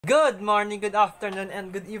Good morning, good afternoon, and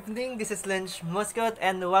good evening. This is LYNCH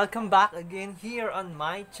and welcome back again here on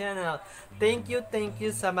my channel. Thank you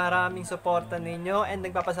sa maraming suporta ninyo and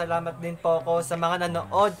nagpapasalamat din po ako sa mga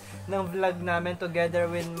nanood ng vlog namin together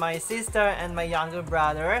with my sister and my younger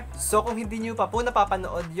brother. So kung hindi nyo pa po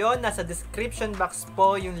napapanood yon, nasa description box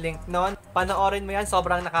po yung link nun. Panoorin mo yan,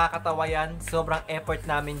 sobrang nakakatawa yan, sobrang effort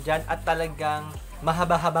namin dyan at talagang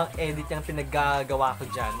mahaba-habang edit yung pinaggagawa ko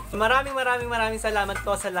dyan. Maraming salamat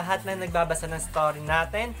po sa lahat na nagbabasa ng story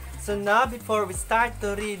natin. So now, before we start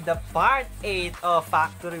to read the part 8 of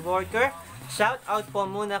Factory Worker, shout out po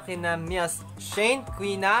muna kina Miss Shane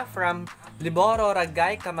Quina from Liboro,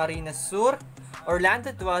 Ragay, Camarines Sur,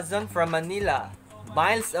 Orlando Tuazon from Manila,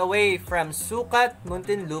 miles away from Sucat,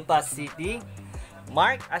 Muntinlupa City,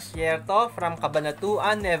 Mark Asierto from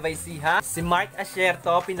Cabanatuan, Nueva Ecija. Si Mark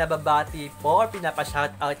Asierto pinababati po or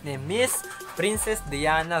pinapa-shoutout ni Miss Princess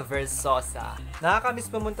Diana Versosa. Nakakamiss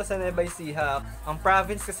pumunta sa Nueva Ecija. Ang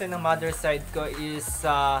province kasi ng mother side ko is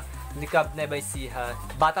Licab, Nueva Ecija.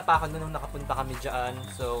 Bata pa ako nung nakapunta kami dyan.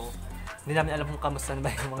 So, hindi namin alam kung kamusta na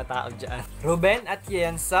ba yung mga tao dyan. Ruben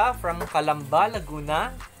Atienza from Calamba,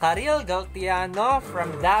 Laguna. Karil Galtiano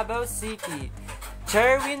from Davao City.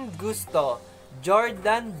 Cherwin Gusto,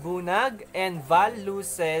 Jordan Bunag, and Val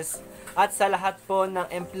Luces, at sa lahat po ng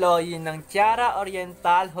employee ng Tiara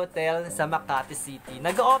Oriental Hotel sa Makati City.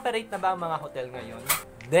 Nag-ooperate na ba ang mga hotel ngayon?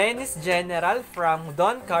 Dennis General from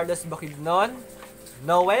Don Carlos Bukidnon,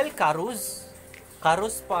 Noel Caruz,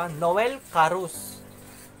 Noel Caruz,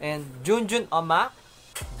 and Junjun Omak,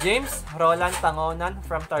 James Roland Tangonan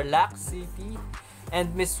from Tarlac City, and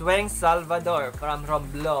Miss Weng Salvador from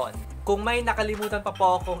Romblon. Kung may nakalimutan pa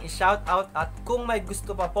po akong i-shoutout at kung may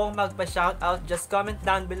gusto pa pong magpa-shoutout, just comment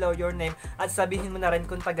down below your name at sabihin mo na rin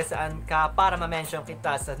kung taga saan ka para ma-mention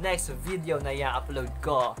kita sa next video na i-upload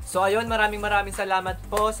ko. So ayun, maraming salamat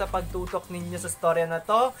po sa pagtutok ninyo sa storya na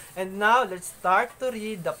to. And now, let's start to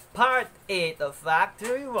read the part 8 of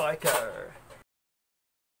Factory Worker.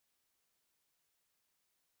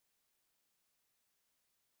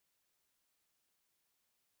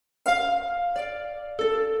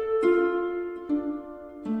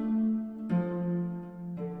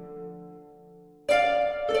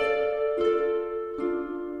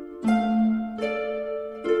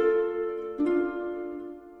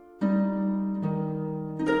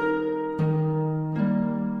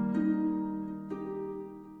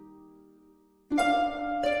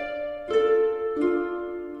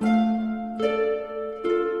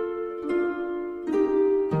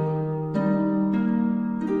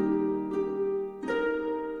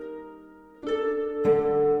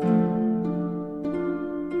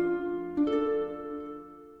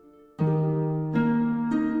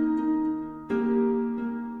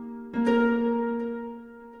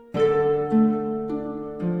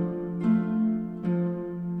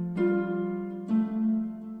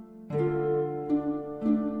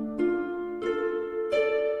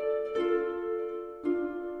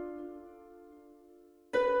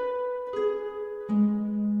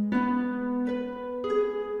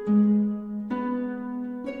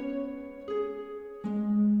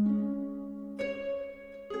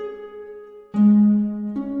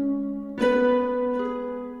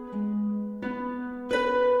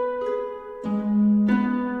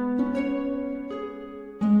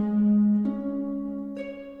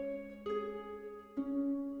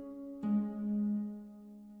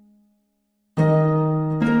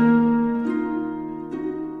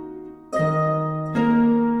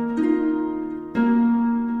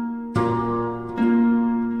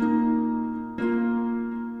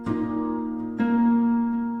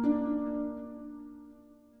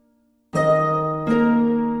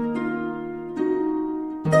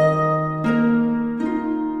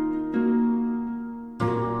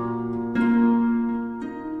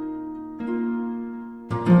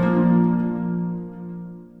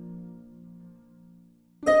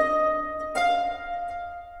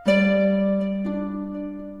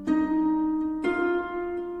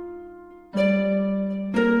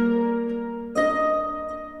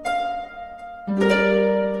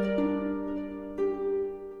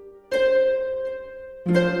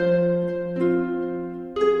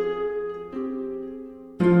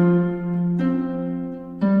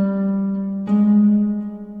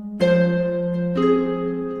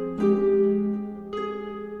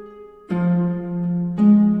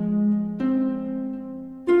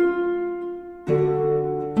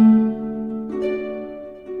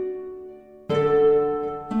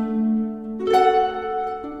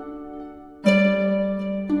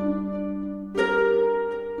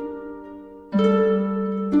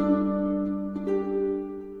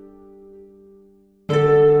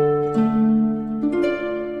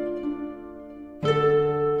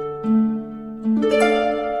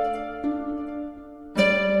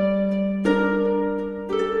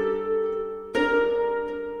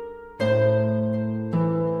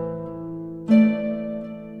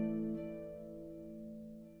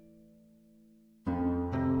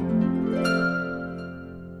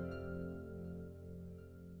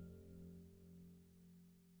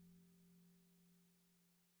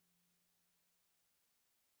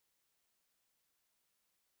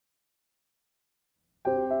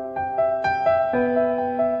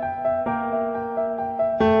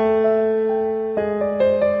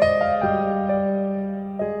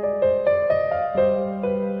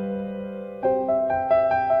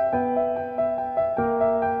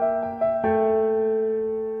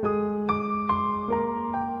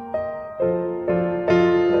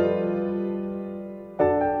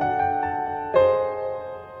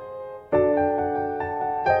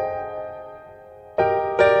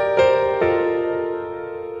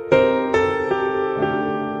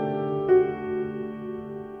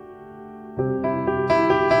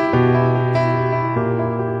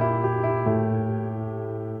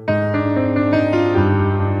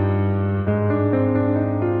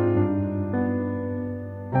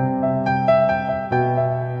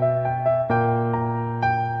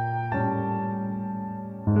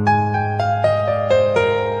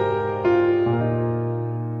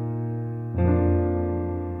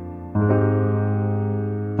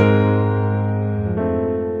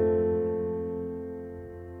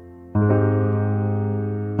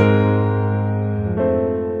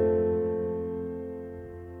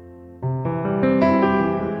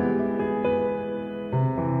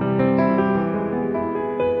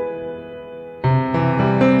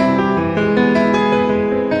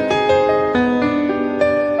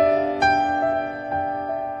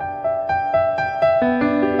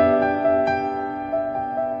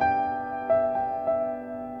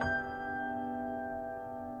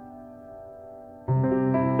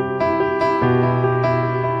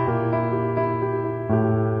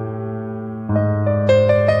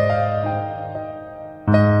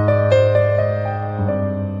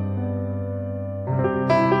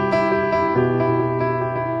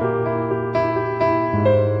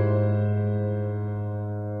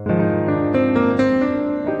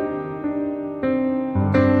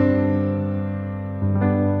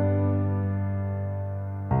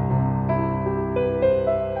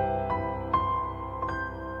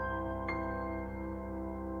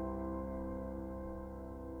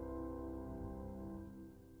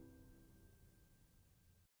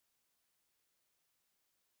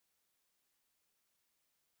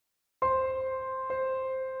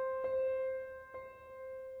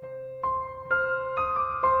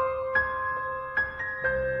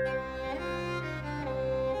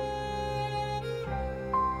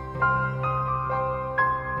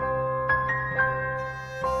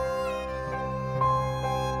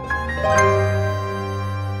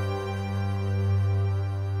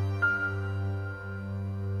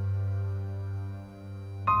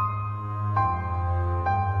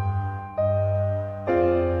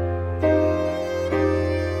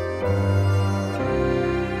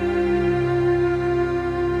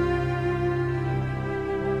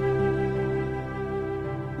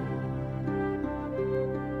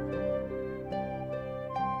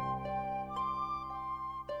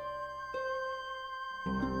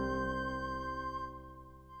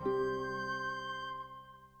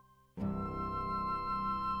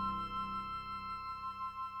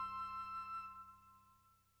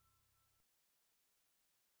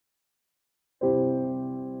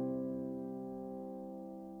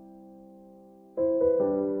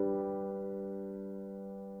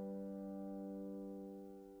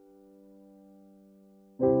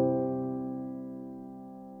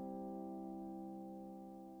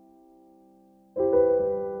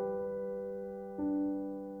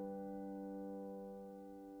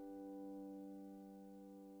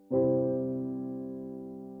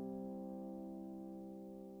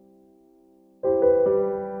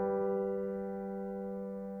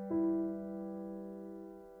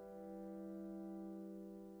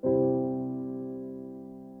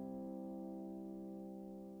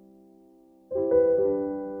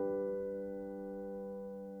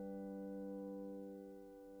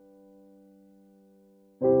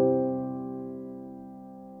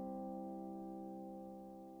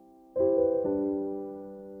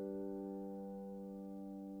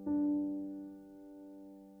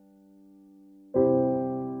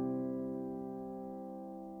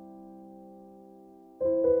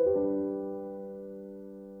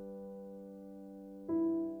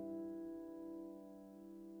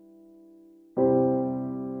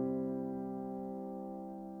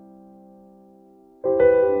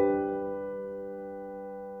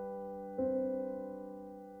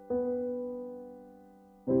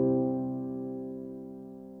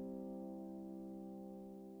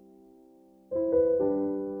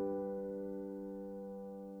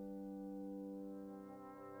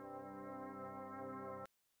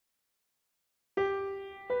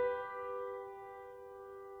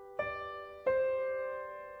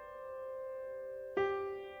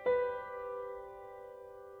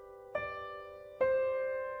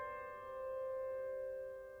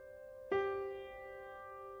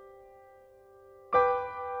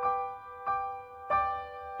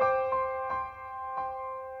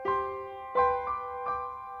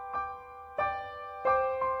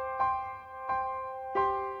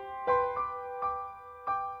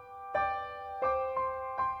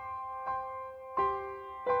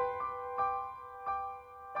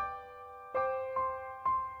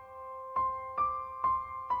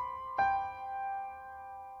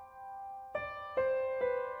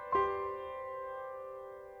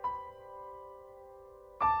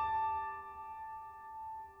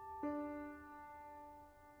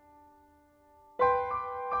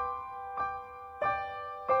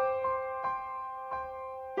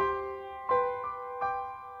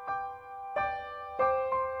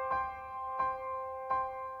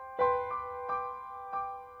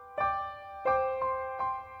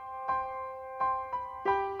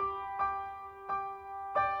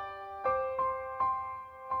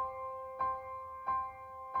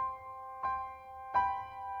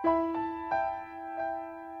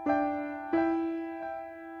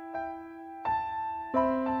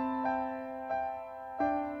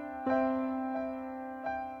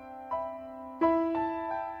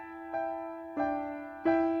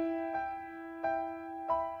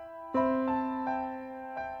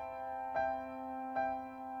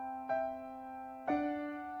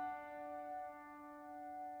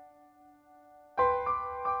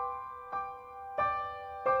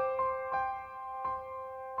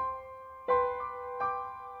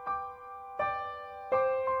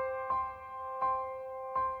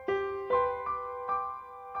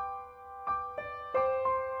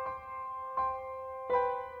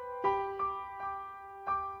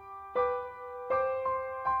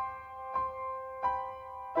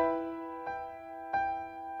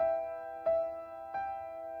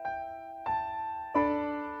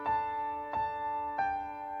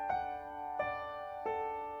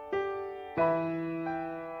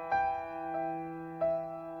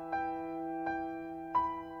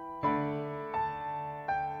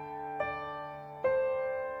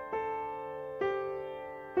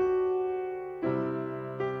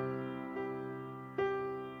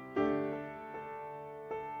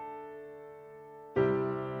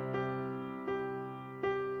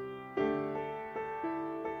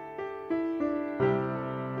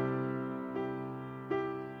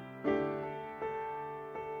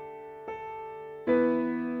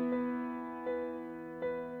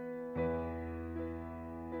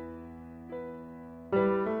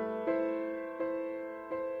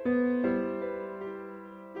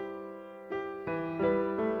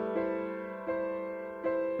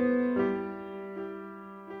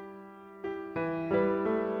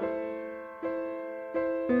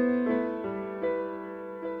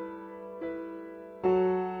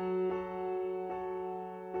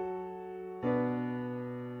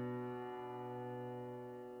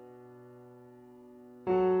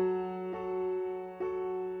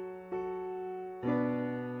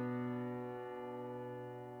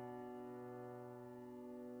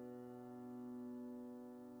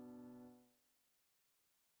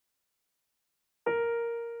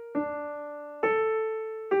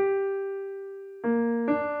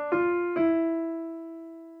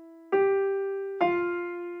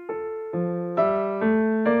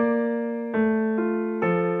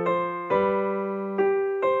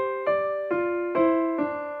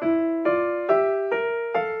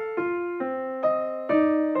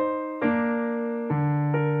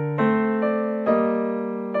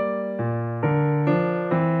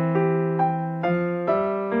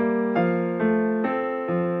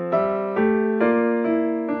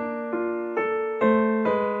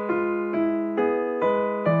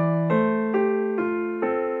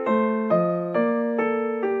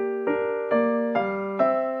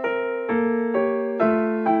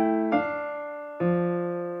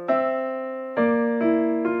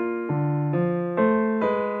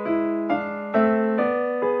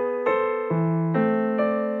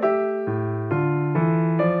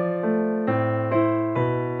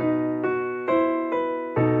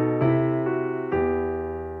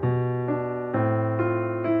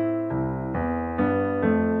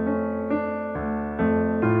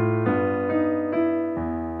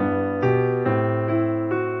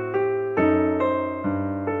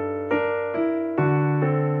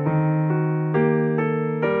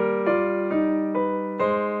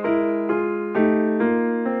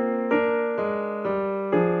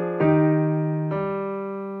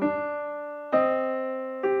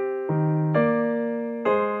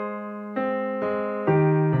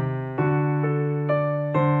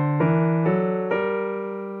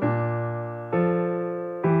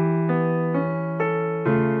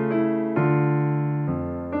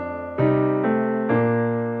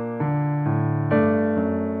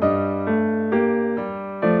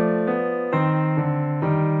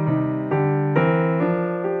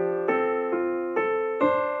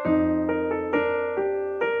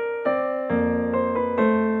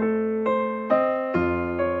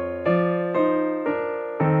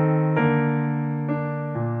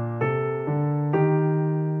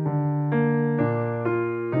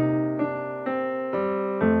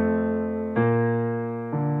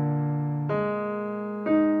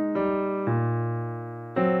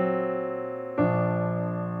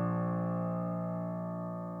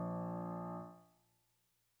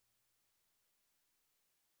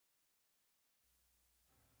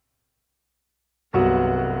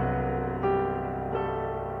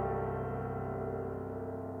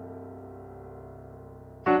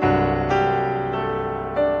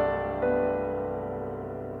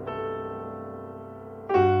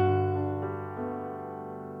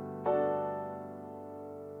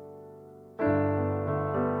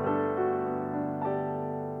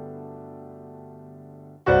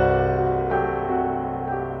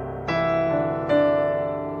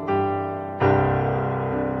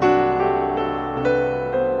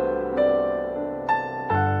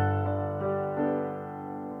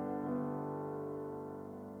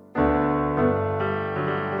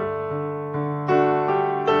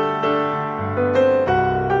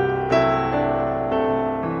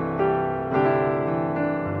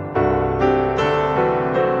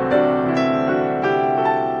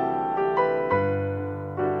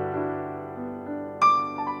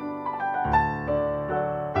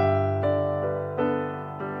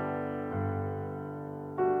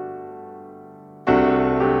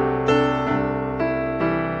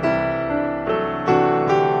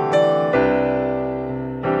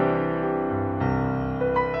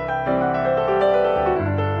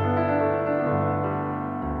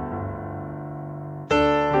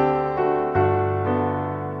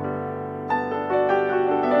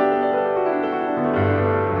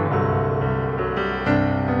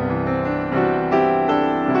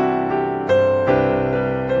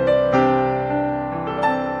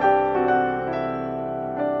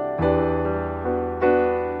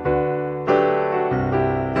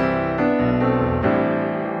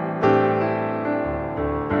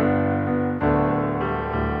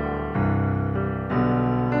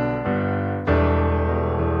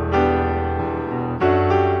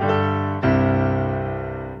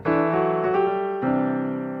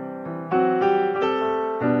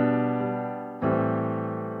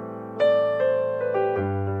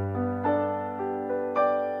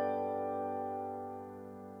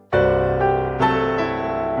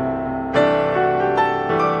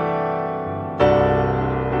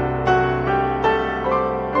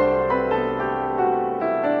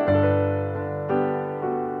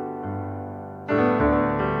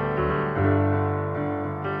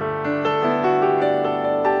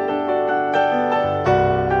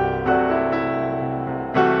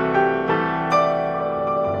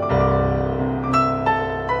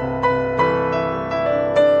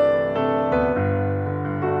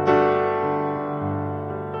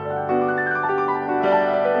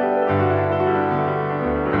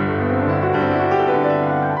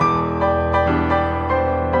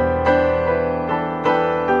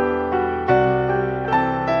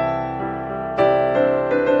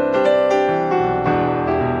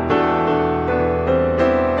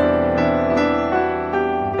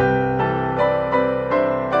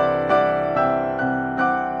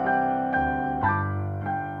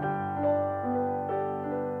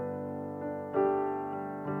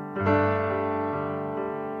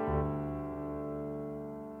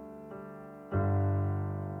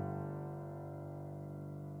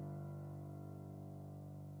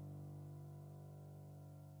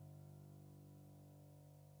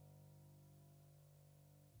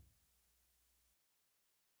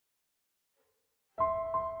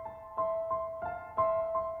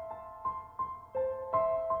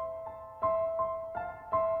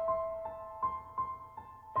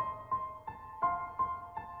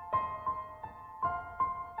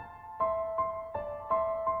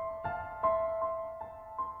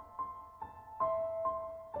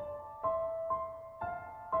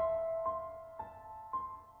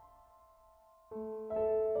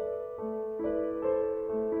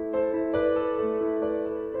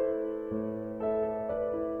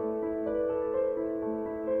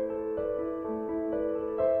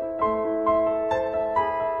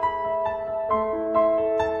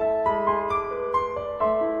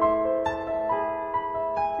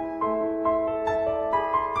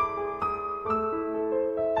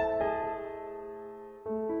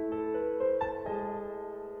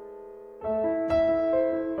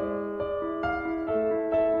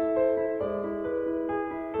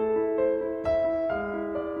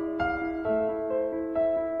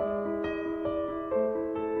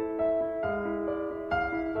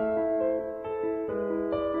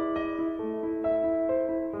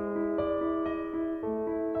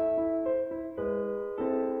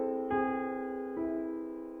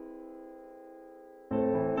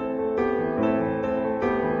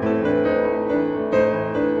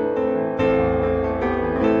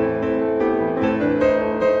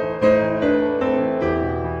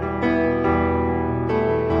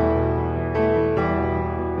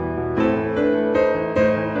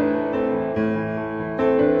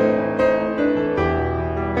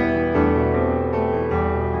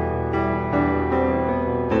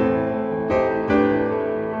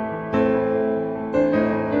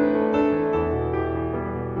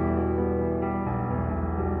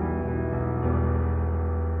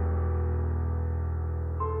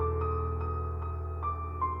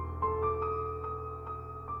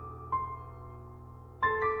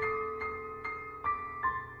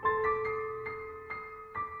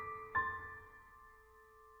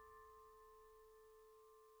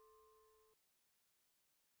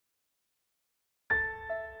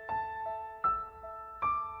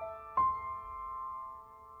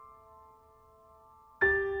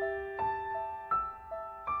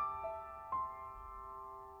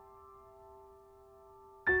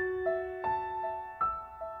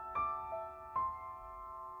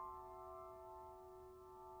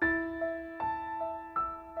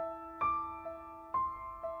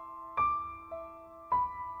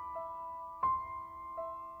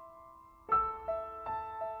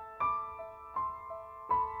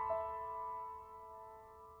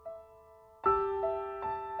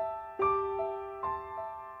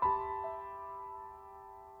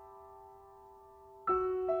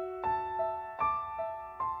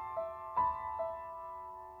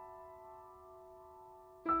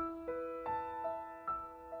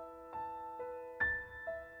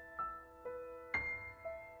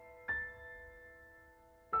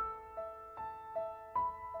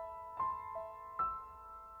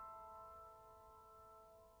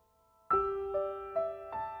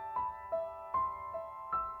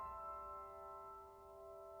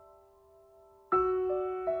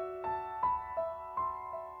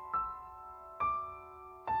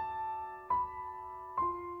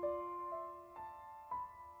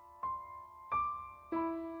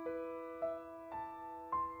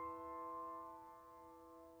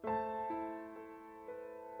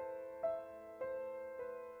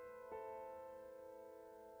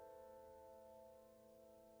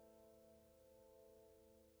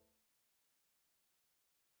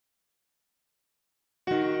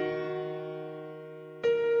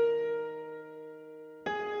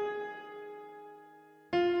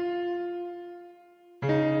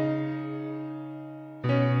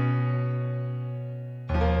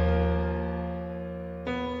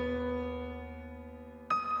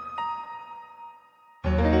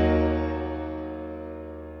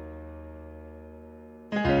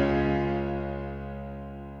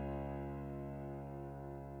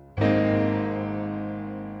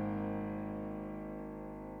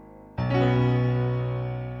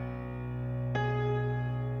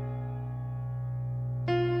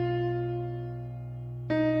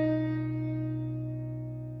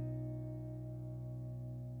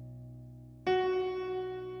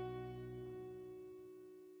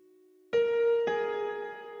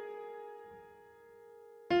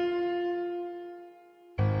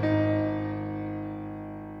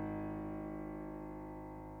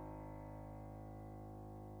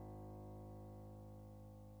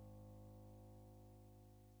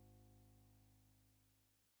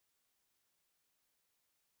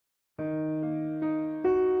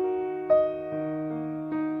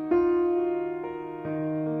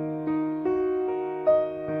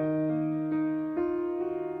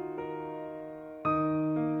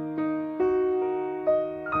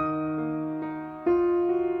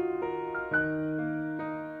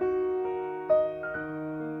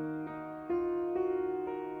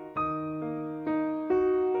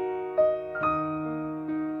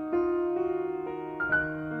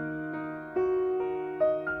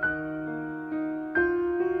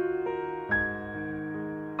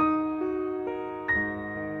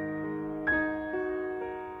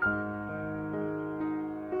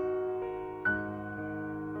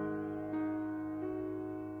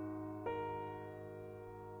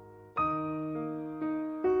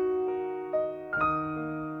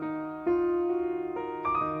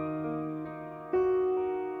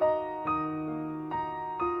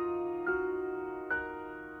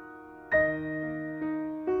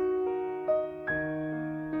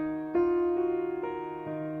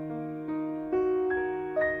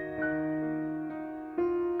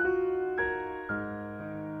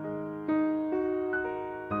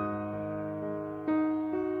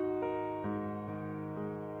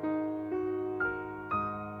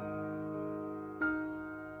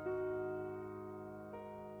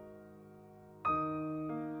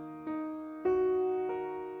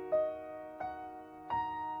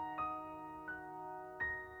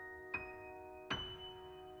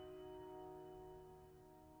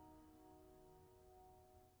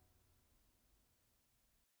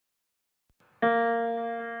 And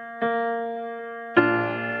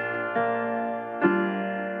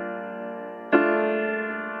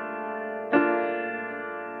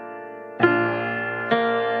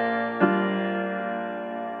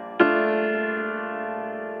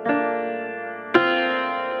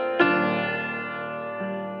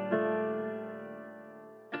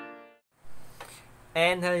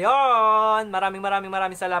ngayon,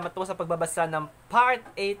 maraming salamat po sa pagbabasa ng part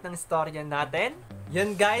 8 ng storya natin.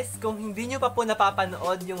 Yun guys, kung hindi nyo pa po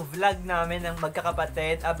napapanood yung vlog namin ng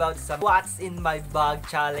magkakapatid about sa What's in My Bag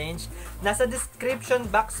Challenge, nasa description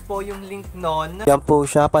box po yung link nun. Yan po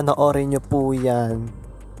siya, panoorin nyo po yan.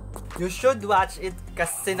 You should watch it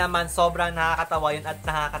kasi naman sobrang nakakatawa yun at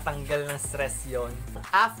nakakatanggal ng stress yun.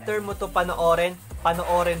 After mo to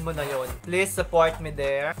panoorin mo na yun. Please support me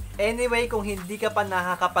there. Anyway, kung hindi ka pa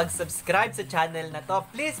nakakapag-subscribe sa channel na to,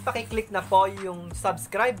 please pakiclick na po yung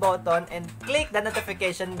subscribe button and click the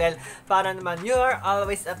notification bell para naman you are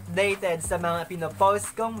always updated sa mga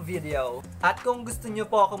pinopost kong video. At kung gusto nyo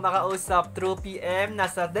po akong makausap through PM,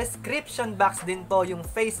 nasa description box din po yung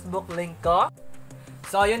Facebook link ko.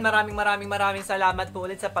 So ayun, maraming salamat po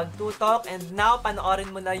ulit sa pagtutok. And now,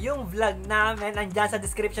 panoorin mo na yung vlog namin. Andyan sa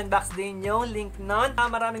description box din yung link nun.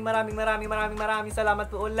 Maraming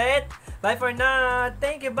salamat po ulit. Bye for now.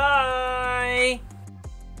 Thank you, bye!